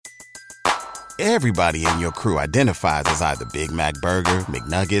Everybody in your crew identifies as either Big Mac Burger,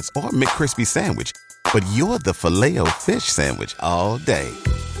 McNuggets, or McCrispy Sandwich. But you're the Filet-O-Fish Sandwich all day.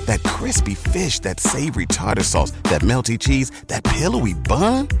 That crispy fish, that savory tartar sauce, that melty cheese, that pillowy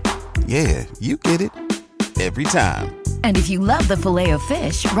bun. Yeah, you get it. Every time. And if you love the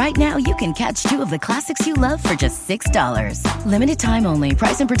Filet-O-Fish, right now you can catch two of the classics you love for just $6. Limited time only.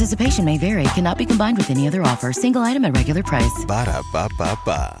 Price and participation may vary. Cannot be combined with any other offer. Single item at regular price.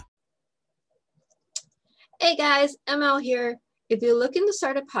 Ba-da-ba-ba-ba. Hey guys, ML here. If you're looking to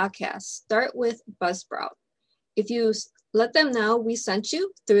start a podcast, start with Buzzsprout. If you let them know we sent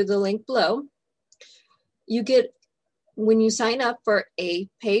you through the link below, you get, when you sign up for a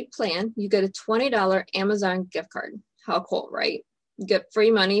paid plan, you get a $20 Amazon gift card. How cool, right? You get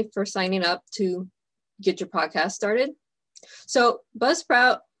free money for signing up to get your podcast started. So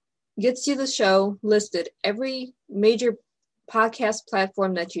Buzzsprout gets you the show listed every major podcast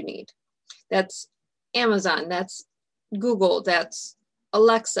platform that you need. That's Amazon, that's Google, that's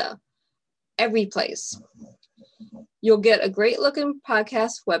Alexa, every place. You'll get a great looking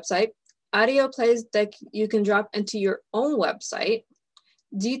podcast website, audio plays that you can drop into your own website,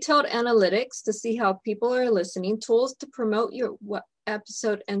 detailed analytics to see how people are listening, tools to promote your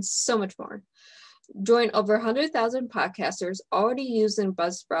episode, and so much more. Join over 100,000 podcasters already using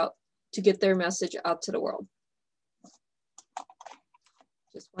Buzzsprout to get their message out to the world.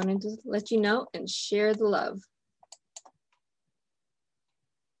 Just wanted to let you know and share the love.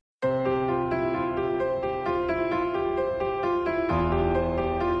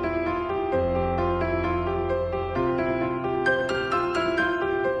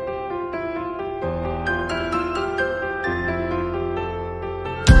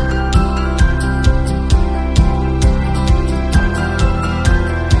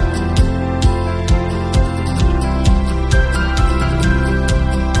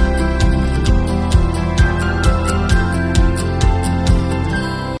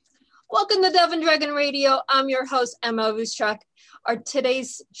 Welcome to Dove and Dragon Radio. I'm your host, M.L.Ruscsak. Our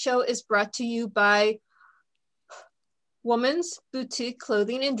today's show is brought to you by Women's Boutique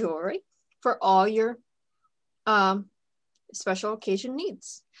Clothing and Jewelry for all your special occasion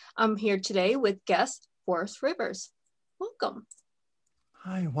needs. I'm here today with guest Forrest Rivers. Welcome.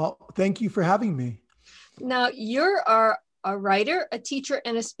 Hi, well, thank you for having me. Now, you're a writer, a teacher,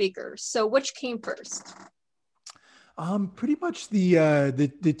 and a speaker. So which came first? Pretty much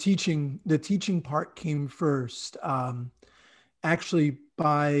the teaching part came first. Actually,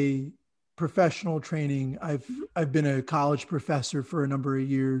 by professional training, I've been a college professor for a number of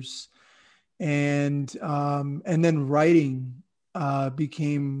years, and then writing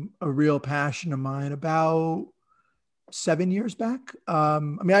became a real passion of mine about 7 years back. I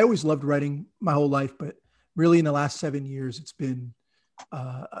mean, I always loved writing my whole life, but really in the last 7 years, it's been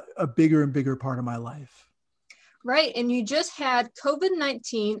a bigger and bigger part of my life. Right. And you just had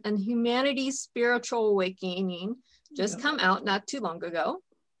COVID-19 and Humanity's Spiritual Awakening just come out not too long ago.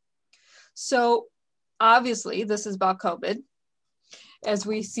 So obviously this is about COVID, as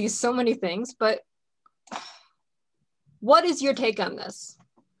we see so many things, but what is your take on this?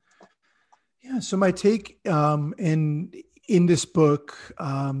 Yeah, so my take in this book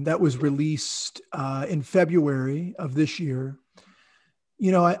that was released in February of this year,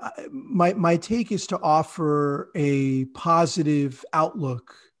 you know, my take is to offer a positive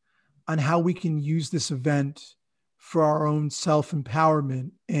outlook on how we can use this event for our own self-empowerment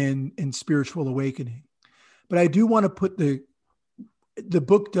and spiritual awakening. But I do want to put the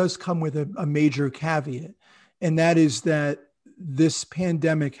book does come with a major caveat, and that is that this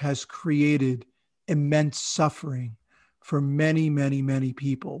pandemic has created immense suffering for many, many, many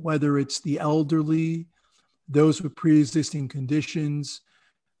people, whether it's the elderly, those with pre-existing conditions,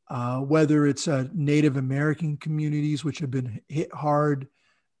 whether it's Native American communities, which have been hit hard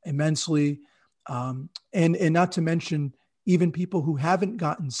immensely, and not to mention even people who haven't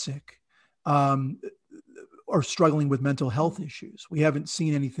gotten sick are struggling with mental health issues. We haven't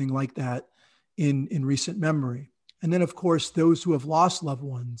seen anything like that in recent memory. And then, of course, those who have lost loved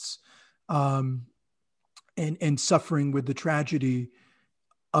ones and suffering with the tragedy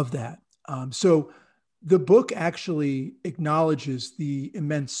of that. So the book actually acknowledges the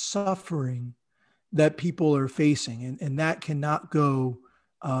immense suffering that people are facing, and that cannot go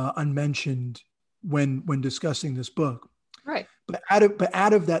unmentioned when discussing this book. Right. But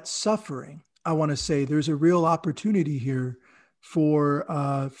out of that suffering, I want to say there's a real opportunity here for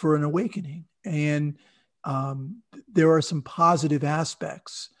an awakening, and there are some positive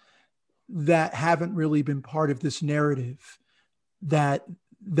aspects that haven't really been part of this narrative that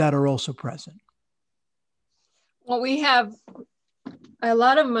are also present. Well, we have a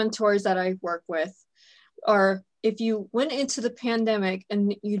lot of mentors that I work with are, if you went into the pandemic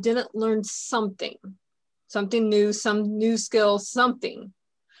and you didn't learn something new, some new skill, something,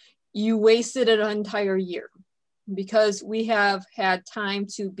 you wasted an entire year, because we have had time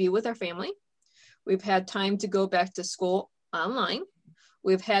to be with our family. We've had time to go back to school online.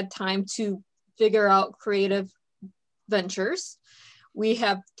 We've had time to figure out creative ventures. We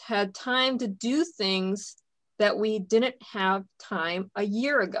have had time to do things that we didn't have time a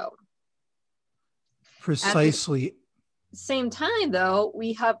year ago. Precisely. At the same time, though,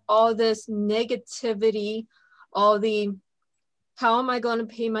 we have all this negativity, all the, how am I going to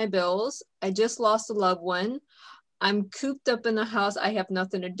pay my bills? I just lost a loved one. I'm cooped up in the house. I have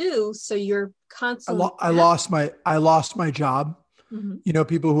nothing to do. So you're constantly. I lost my job. Mm-hmm. You know,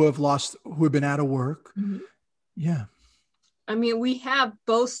 people who have been out of work. Mm-hmm. Yeah. I mean, we have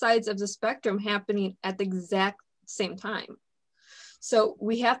both sides of the spectrum happening at the exact same time. So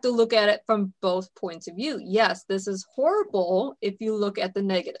we have to look at it from both points of view. Yes, this is horrible if you look at the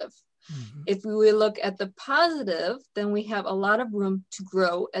negative. Mm-hmm. If we look at the positive, then we have a lot of room to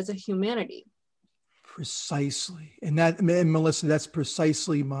grow as a humanity. Precisely. And Melissa, that's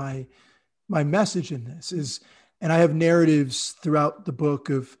precisely my message in this is, and I have narratives throughout the book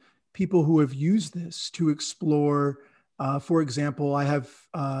of people who have used this to explore. For example, I have,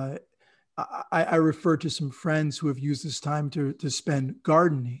 I refer to some friends who have used this time to spend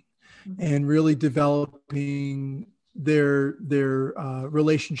gardening mm-hmm. and really developing their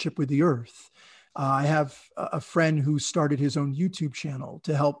relationship with the earth. I have a friend who started his own YouTube channel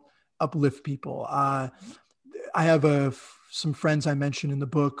to help uplift people. I have some friends I mentioned in the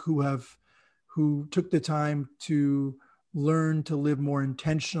book who took the time to learn to live more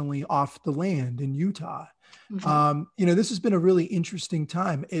intentionally off the land in Utah. Mm-hmm. This has been a really interesting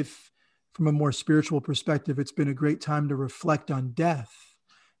time. If from a more spiritual perspective, it's been a great time to reflect on death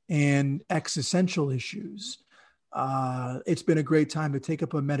and existential issues. It's been a great time to take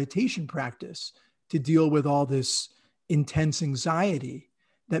up a meditation practice to deal with all this intense anxiety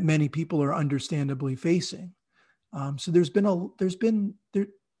that many people are understandably facing. So there's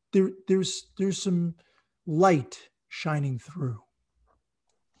some light shining through.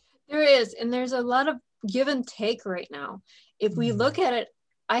 There is, and there's a lot of give and take right now. If we look at it,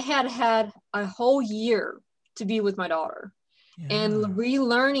 I had a whole year to be with my daughter. Yeah. And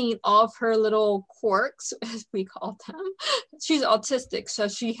relearning all of her little quirks, as we call them. She's autistic, so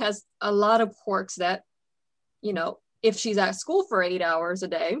she has a lot of quirks that, if she's at school for 8 hours a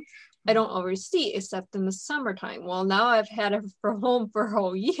day, I don't always see, except in the summertime. Well, now I've had her for home for a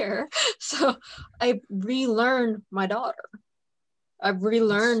whole year, so I relearned my daughter. I've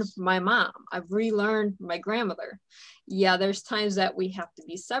relearned my mom. I've relearned my grandmother. Yeah, there's times that we have to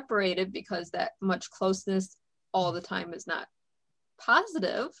be separated because that much closeness all the time is not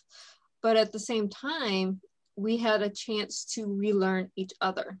positive. But at the same time, we had a chance to relearn each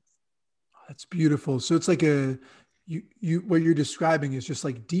other. That's beautiful. So it's like what you're describing is just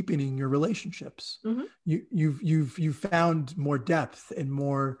like deepening your relationships. Mm-hmm. You've found more depth and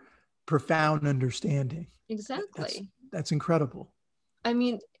more profound understanding. Exactly. That's incredible. I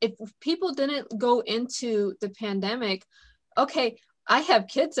mean, if people didn't go into the pandemic, okay, I have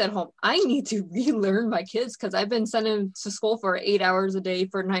kids at home. I need to relearn my kids because I've been sending them to school for 8 hours a day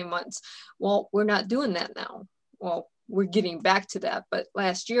for 9 months. Well, we're not doing that now. Well, we're getting back to that, but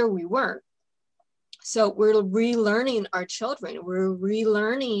last year we weren't. So we're relearning our children. We're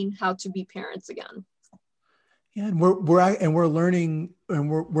relearning how to be parents again. Yeah, and we're learning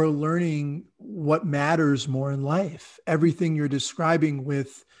what matters more in life. Everything you're describing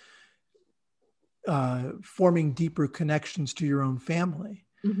with forming deeper connections to your own family.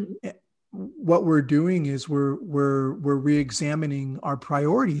 Mm-hmm. What we're doing is we're re-examining our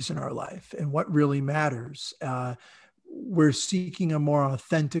priorities in our life and what really matters. We're seeking a more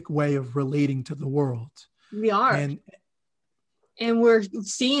authentic way of relating to the world. We are. And we're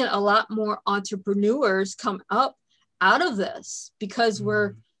seeing a lot more entrepreneurs come up out of this because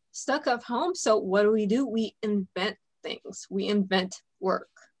we're stuck at home. So what do? We invent things. We invent work.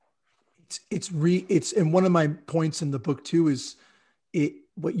 It's and one of my points in the book too is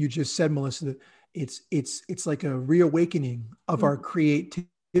what you just said, Melissa. It's like a reawakening of our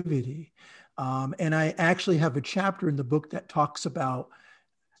creativity. And I actually have a chapter in the book that talks about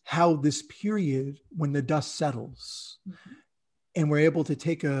how this period, when the dust settles, and we're able to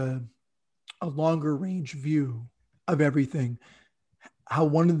take a longer range view of everything, how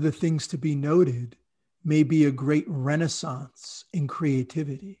one of the things to be noted may be a great renaissance in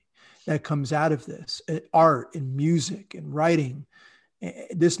creativity that comes out of this, art and music and writing.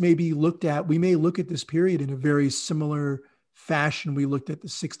 This may be looked at, we may look at this period in a very similar fashion we looked at the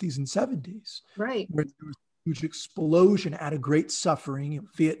 60s and 70s, Right. where there was a huge explosion out of great suffering in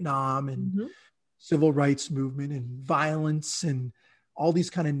Vietnam and civil rights movement and violence and all these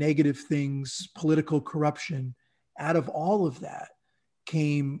kind of negative things, political corruption. Out of all of that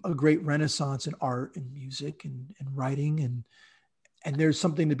came a great renaissance in art and music and writing, and there's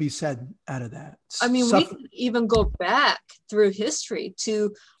something to be said out of that. I mean, we can even go back through history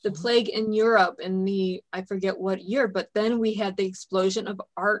to the plague in Europe in I forget what year, but then we had the explosion of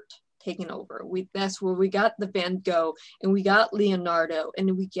art taking over. That's where we got the Van Gogh, and we got Leonardo,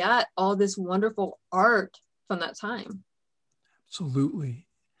 and we got all this wonderful art from that time. Absolutely.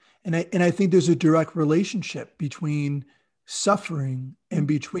 And I think there's a direct relationship between suffering and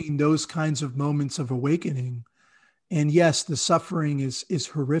between those kinds of moments of awakening. And yes, the suffering is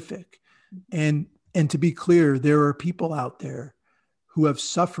horrific. And to be clear, there are people out there who have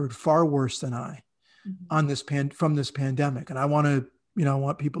suffered far worse than I on from this pandemic. And I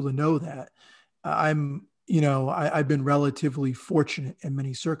want people to know that I've been relatively fortunate in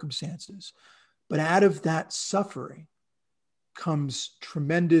many circumstances, but out of that suffering comes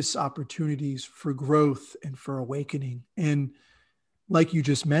tremendous opportunities for growth and for awakening. And like you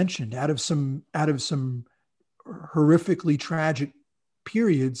just mentioned, out of some horrifically tragic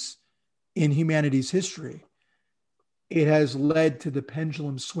periods in humanity's history, it has led to the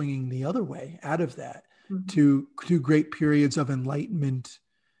pendulum swinging the other way out of that to great periods of enlightenment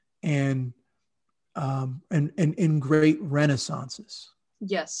and great renaissances.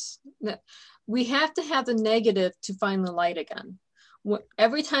 Yes. We have to have the negative to find the light again.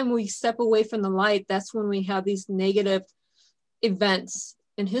 Every time we step away from the light, that's when we have these negative events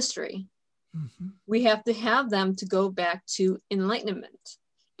in history. We have to have them to go back to enlightenment.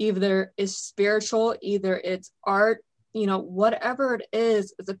 Either it's spiritual, either it's art, whatever it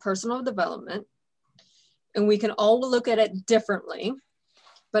is, it's a personal development. And we can all look at it differently.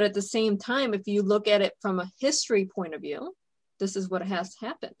 But at the same time, if you look at it from a history point of view, this is what has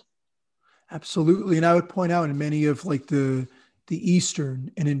happened. Absolutely. And I would point out in many of like the Eastern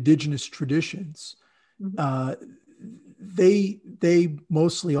and indigenous traditions, they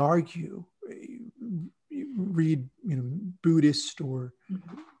mostly argue, read Buddhist or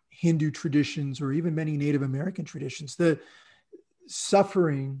Hindu traditions, or even many Native American traditions, the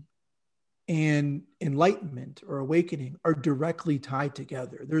suffering and enlightenment or awakening are directly tied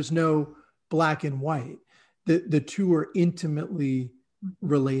together. There's no black and white. The two are intimately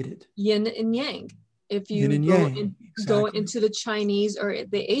related. Yin and yang. If you go into the Chinese or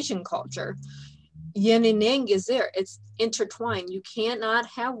the Asian culture, yin and yang is there. It's intertwined. You cannot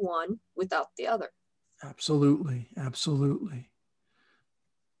have one without the other. Absolutely. Absolutely.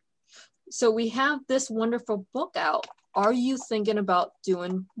 So we have this wonderful book out. Are you thinking about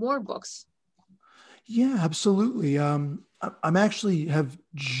doing more books? Yeah, absolutely. I'm actually have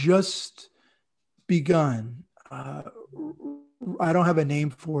just begun. I don't have a name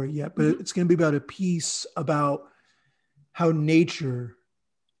for it yet, but it's going to be about a piece about how nature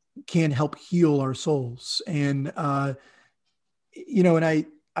can help heal our souls. And, and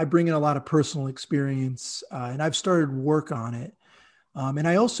I bring in a lot of personal experience, and I've started work on it. And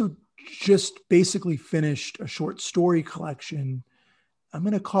I also just basically finished a short story collection. I'm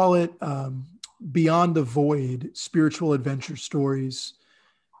going to call it Beyond the Void, Spiritual Adventure Stories.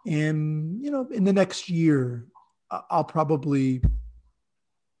 And, in the next year, I'll probably,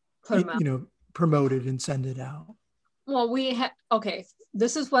 promote it and send it out. Well,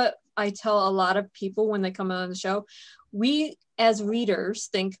 this is what I tell a lot of people when they come on the show. We as readers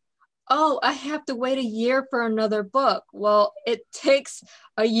think, oh, I have to wait a year for another book. Well, it takes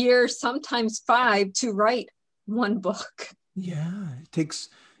a year, sometimes 5, to write one book. Yeah, it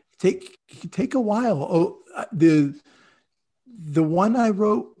take a while. Oh, the one I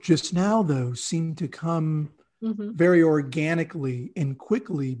wrote just now, though, seemed to come very organically and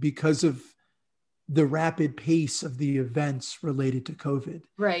quickly because of the rapid pace of the events related to COVID.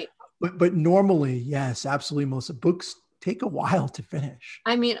 Right. But normally, yes, absolutely. Most of books take a while to finish.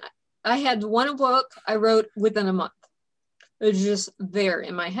 I mean, I had one book I wrote within a month. It was just there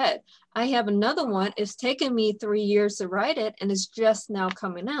in my head. I have another one. It's taken me 3 years to write it, and it's just now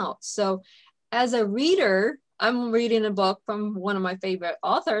coming out. So as a reader, I'm reading a book from one of my favorite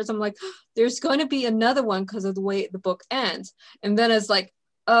authors. I'm like, there's going to be another one because of the way the book ends. And then it's like,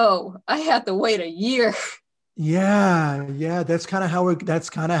 oh, I have to wait a year. Yeah. That's kind of how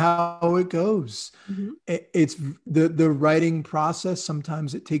it goes. It's the writing process.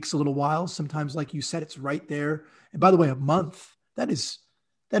 Sometimes it takes a little while. Sometimes, like you said, it's right there. And by the way, a month, that's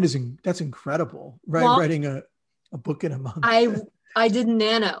incredible. Right. Well, writing a book in a month. I did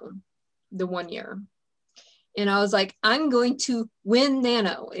Nano the 1 year. And I was like, I'm going to win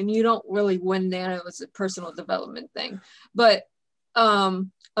Nano. And you don't really win Nano as a personal development thing. But I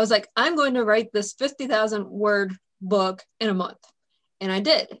was like, I'm going to write this 50,000 word book in a month. And I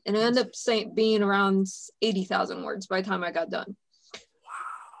did. And it ended up being around 80,000 words by the time I got done. Wow.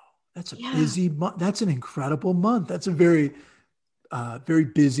 That's a busy month. That's an incredible month. That's a very, very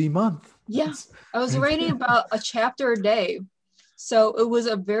busy month. Yeah. I was writing about a chapter a day. So it was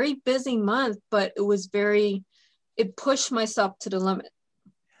a very busy month, but it pushed myself to the limit.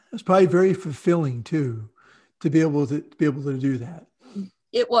 It was probably very fulfilling too, to be able to do that.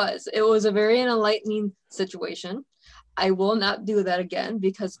 It was a very enlightening situation. I will not do that again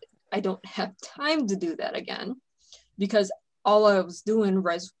because I don't have time to do that again, because all I was doing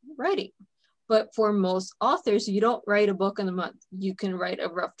was writing. But for most authors, you don't write a book in a month. You can write a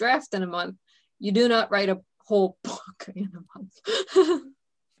rough draft in a month. You do not write a whole book in a month.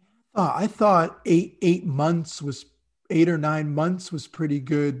 I thought 8 or 9 months was pretty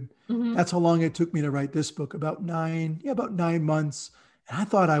good. Mm-hmm. That's how long it took me to write this book, about 9 months. And I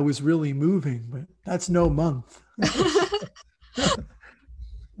thought I was really moving, but that's no month.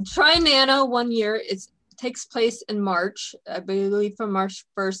 Try Nano 1 year. It takes place in March, I believe from March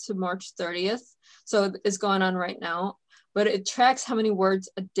 1st to March 30th. So it's going on right now, but it tracks how many words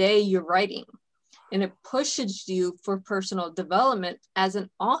a day you're writing. And it pushes you for personal development as an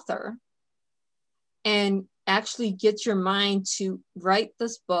author and actually gets your mind to write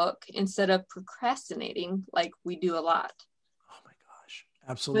this book instead of procrastinating like we do a lot. Oh my gosh,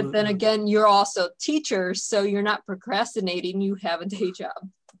 absolutely. But then again, you're also a teacher, so you're not procrastinating. You have a day job.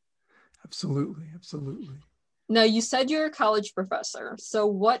 Absolutely. Now, you said you're a college professor. So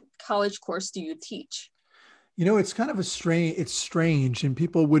what college course do you teach? It's kind of it's strange, and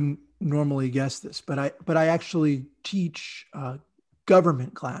people wouldn't normally guess this, but I actually teach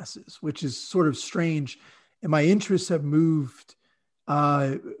government classes, which is sort of strange. And my interests have moved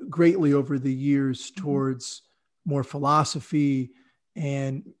greatly over the years towards more philosophy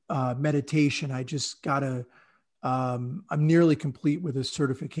and meditation. I just I'm nearly complete with a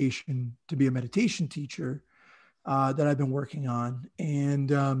certification to be a meditation teacher that I've been working on. And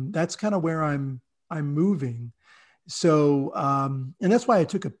that's kind of where I'm moving. So, and that's why I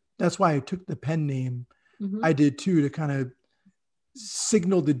took the pen name. Mm-hmm. I did too, to kind of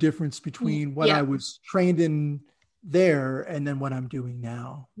signal the difference between what I was trained in there and then what I'm doing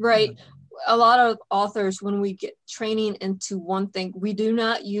now. Right. A lot of authors, when we get training into one thing, we do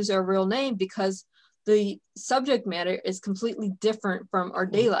not use our real name because the subject matter is completely different from our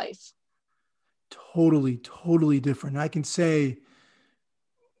day life. Totally different. I can say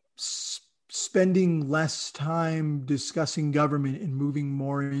spending less time discussing government and moving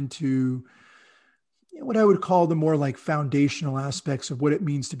more into what I would call the more like foundational aspects of what it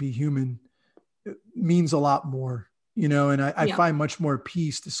means to be human means a lot more, and I find much more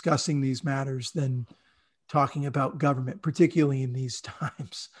peace discussing these matters than talking about government, particularly in these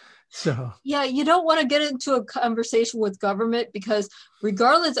times. So yeah, you don't want to get into a conversation with government because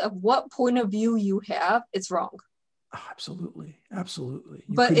regardless of what point of view you have, it's wrong. Oh, absolutely.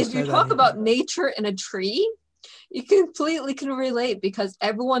 But if you talk about nature and a tree, you completely can relate because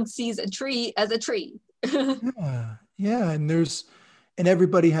everyone sees a tree as a tree. Yeah. And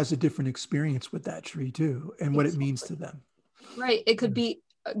everybody has a different experience with that tree too, and what it means to them. Right. It could be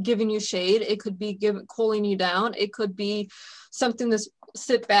giving you shade. It could be cooling you down. It could be something to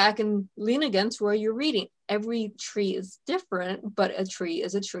sit back and lean against where you're reading. Every tree is different, but a tree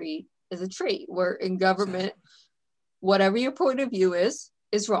is a tree is a tree. Where in government, whatever your point of view is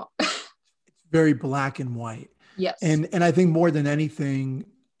wrong. It's very black and white. Yes. And I think more than anything,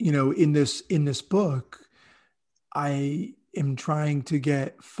 in this book, I am trying to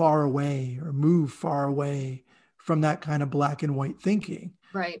get far away or move far away from that kind of black and white thinking.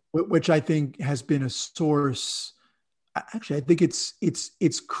 Right. Which I think has been a source. Actually, I think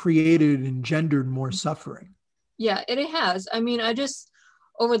it's created and engendered more suffering. Yeah, it has. I mean, I just,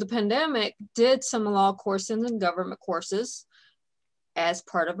 over the pandemic, did some law courses and government courses as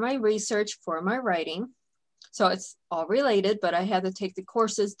part of my research for my writing. So it's all related, but I had to take the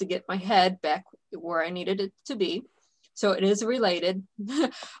courses to get my head back where I needed it to be. So it is related,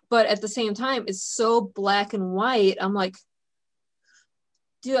 but at the same time, it's so black and white. I'm like,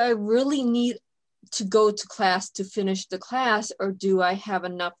 do I really need to go to class to finish the class, or do I have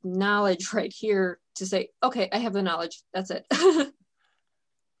enough knowledge right here to say, okay, I have the knowledge. That's it. And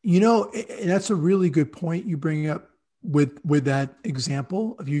that's a really good point you bring up with that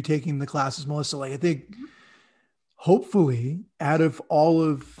example of you taking the classes, Melissa. Like, I think hopefully out of all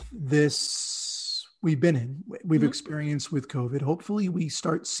of this we've experienced with COVID, hopefully we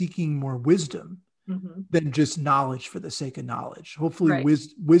start seeking more wisdom than just knowledge for the sake of knowledge. Hopefully Right.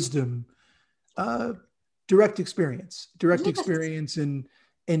 wisdom, direct experience Yes.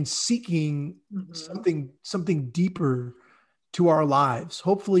 and seeking Mhm. something deeper to our lives.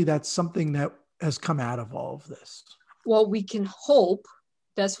 Hopefully that's something that has come out of all of this. Well, we can hope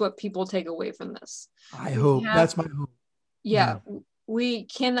that's what people take away from this. I We hope have, that's my hope. yeah, we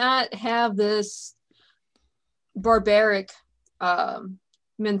cannot have this barbaric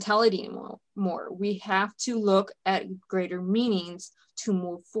mentality anymore. We have to look at greater meanings to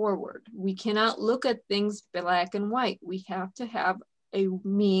move forward. We cannot look at things black and white. We have to have a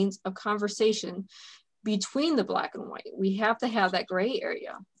means of conversation between the black and white. We have to have that gray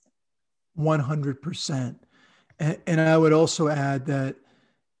area. 100%. And I would also add that,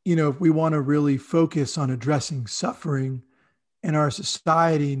 if we want to really focus on addressing suffering in our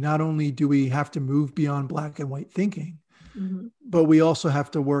society, not only do we have to move beyond black and white thinking, but we also have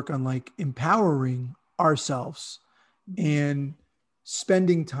to work on like empowering ourselves and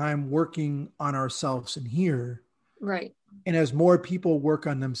spending time working on ourselves in here. Right. And as more people work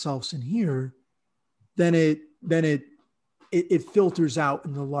on themselves in here, then it filters out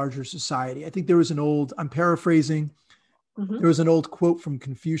in the larger society. I think there was I'm paraphrasing, there was an old quote from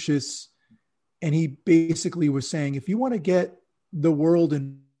Confucius, and he basically was saying, if you want to get the world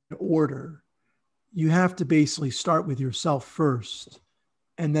in order, you have to basically start with yourself first,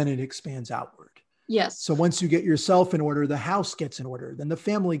 and then it expands outward. Yes. So once you get yourself in order, the house gets in order, then the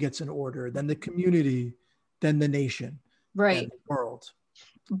family gets in order, then the community, then the nation, right, then the world.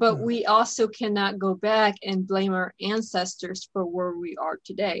 But we also cannot go back and blame our ancestors for where we are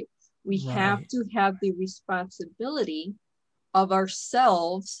today. We have to have the responsibility of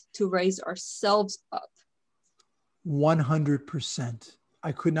ourselves to raise ourselves up. 100%.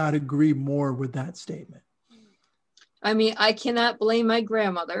 I could not agree more with that statement. I mean, I cannot blame my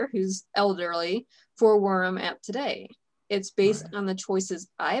grandmother, who's elderly, for where I'm at today. It's based on the choices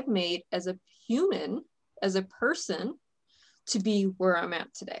I've made as a human, as a person, to be where I'm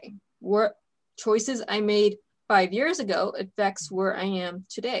at today. What choices I made 5 years ago affects where I am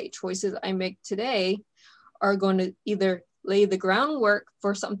today. Choices I make today are going to either lay the groundwork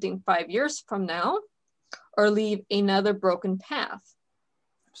for something 5 years from now or leave another broken path.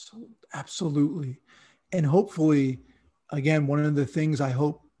 Absolutely. And hopefully, again, one of the things I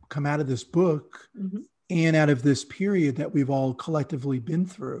hope come out of this book and out of this period that we've all collectively been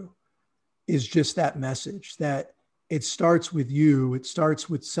through is just that message that it starts with you. It starts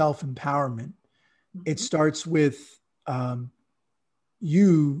with self-empowerment. It starts with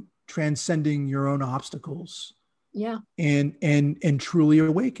you transcending your own obstacles. Yeah. And truly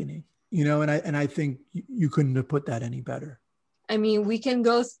awakening, and I think you couldn't have put that any better. I mean, we can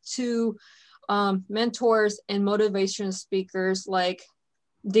go to mentors and motivational speakers like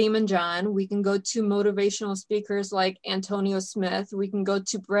Damon John. We can go to motivational speakers like Antonio Smith. We can go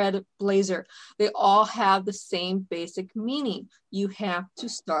to Brad Blazer. They all have the same basic meaning. You have to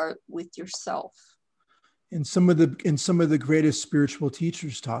start with yourself. And some of the greatest spiritual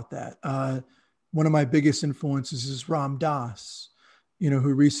teachers taught that. One of my biggest influences is Ram Dass,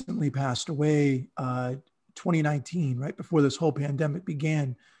 who recently passed away 2019, right before this whole pandemic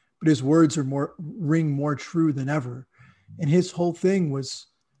began. But his words ring more true than ever. And his whole thing was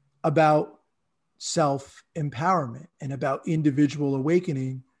about self-empowerment and about individual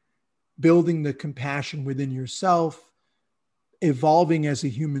awakening, building the compassion within yourself, evolving as a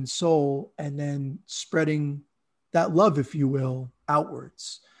human soul, and then spreading that love, if you will,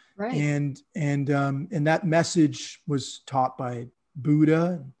 outwards. Right. And that message was taught by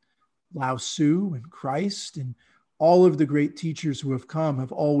Buddha, Lao Tzu, and Christ, and all of the great teachers who have come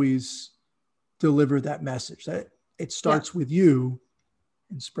have always delivered that message that it starts with you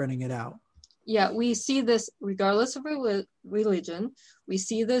and spreading it out. Yeah, we see this regardless of religion. We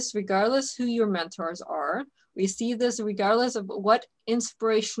see this regardless who your mentors are. We see this regardless of what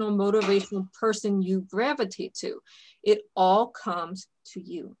inspirational, motivational person you gravitate to. It all comes to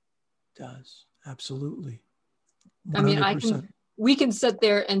you. It does. Absolutely. 100%. I mean, we can sit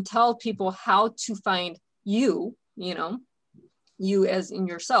there and tell people how to find you, you as in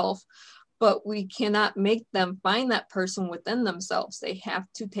yourself, but we cannot make them find that person within themselves. They have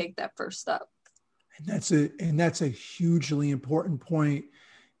to take that first step. And that's a hugely important point.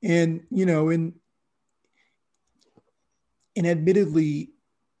 And, and admittedly,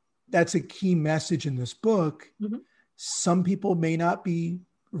 that's a key message in this book. Some people may not be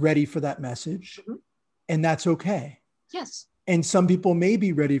ready for that message, and that's okay. Yes. And some people may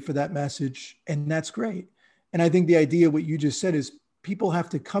be ready for that message, and that's great. And I think the idea, what you just said, is people have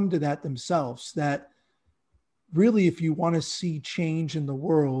to come to that themselves, that really, if you want to see change in the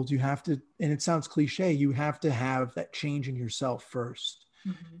world, you have to, and it sounds cliche, you have to have that change in yourself first.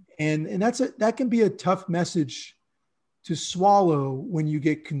 Mm-hmm. And that can be a tough message to swallow when you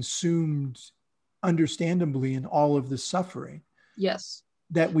get consumed, understandably, in all of the suffering. Yes.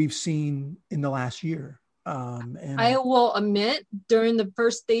 That we've seen in the last year. And I will admit, during the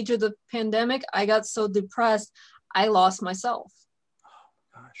first stage of the pandemic, I got so depressed, I lost myself.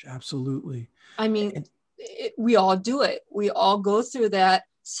 Oh, gosh, absolutely. I mean, we all do it. We all go through that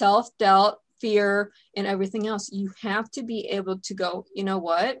self-doubt, fear, and everything else. You have to be able to go, you know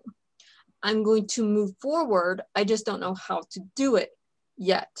what? I'm going to move forward. I just don't know how to do it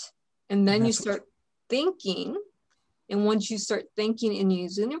yet. And then you start thinking. And once you start thinking and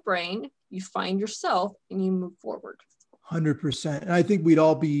using your brain, you find yourself and you move forward. 100%. And I think we'd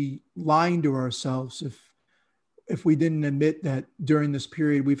all be lying to ourselves if we didn't admit that during this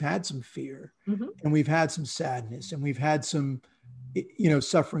period, we've had some fear, mm-hmm. and we've had some sadness, and we've had some,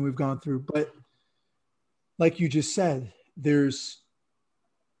 suffering we've gone through. But like you just said, there's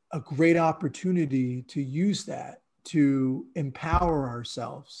a great opportunity to use that to empower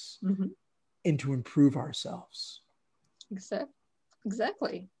ourselves, mm-hmm. and to improve ourselves.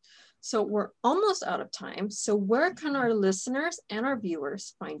 Exactly. So we're almost out of time. So where can our listeners and our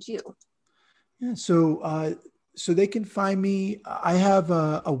viewers find you? Yeah, so they can find me. I have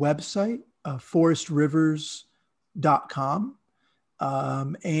a website, forestrivers.com.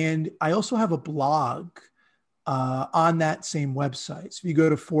 And I also have a blog on that same website. So if you go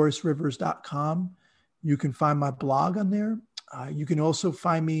to forestrivers.com, you can find my blog on there. You can also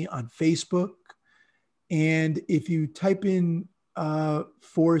find me on Facebook. And if you type in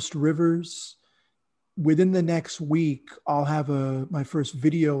Forest Rivers, within the next week, I'll have my first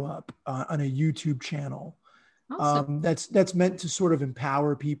video up on a YouTube channel. Awesome. That's meant to sort of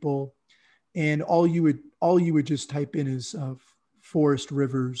empower people. And all you would just type in is Forest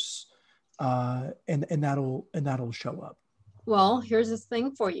Rivers, and that'll show up. Well, here's the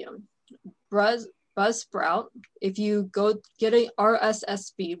thing for you, Buzzsprout. If you go get a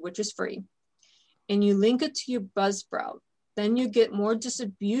RSS feed, which is free, and you link it to your Buzzsprout, then you get more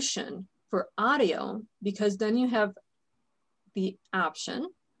distribution for audio, because then you have the option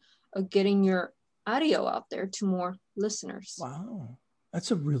of getting your audio out there to more listeners. Wow.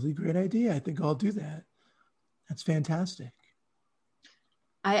 That's a really great idea. I think I'll do that. That's fantastic.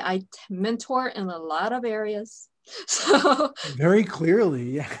 I mentor in a lot of areas. So very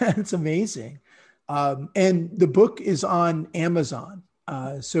clearly. Yeah, it's amazing. And the book is on Amazon.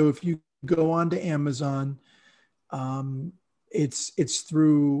 So if you go on to Amazon, it's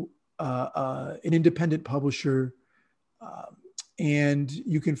through an independent publisher. And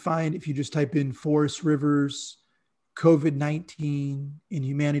you can find, if you just type in Forest Rivers, COVID-19 in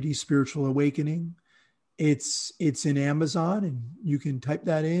Humanity's Spiritual Awakening, it's in Amazon, and you can type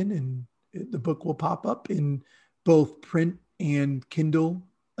that in and the book will pop up in both print and Kindle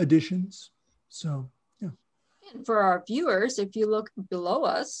editions. So, yeah. And for our viewers, if you look below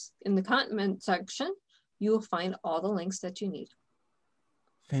us in the comment section, you will find all the links that you need.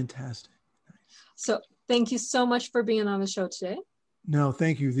 Fantastic. Nice. So thank you so much for being on the show today. No,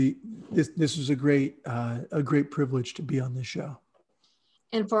 thank you. This was a great privilege to be on this show.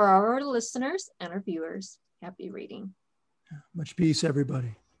 And for our listeners and our viewers, happy reading. Much peace,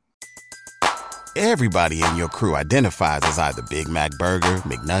 everybody. Everybody in your crew identifies as either Big Mac Burger,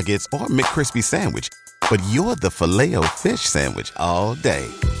 McNuggets, or McCrispy Sandwich. But you're the Filet-O-Fish Sandwich all day.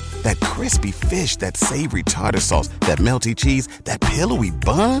 That crispy fish, that savory tartar sauce, that melty cheese, that pillowy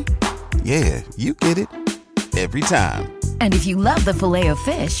bun. Yeah, you get it. Every time. And if you love the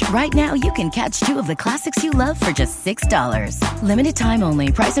Filet-O-Fish, right now you can catch two of the classics you love for just $6. Limited time only.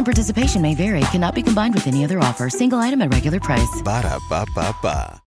 Price and participation may vary. Cannot be combined with any other offer. Single item at regular price. Ba-da-ba-ba-ba.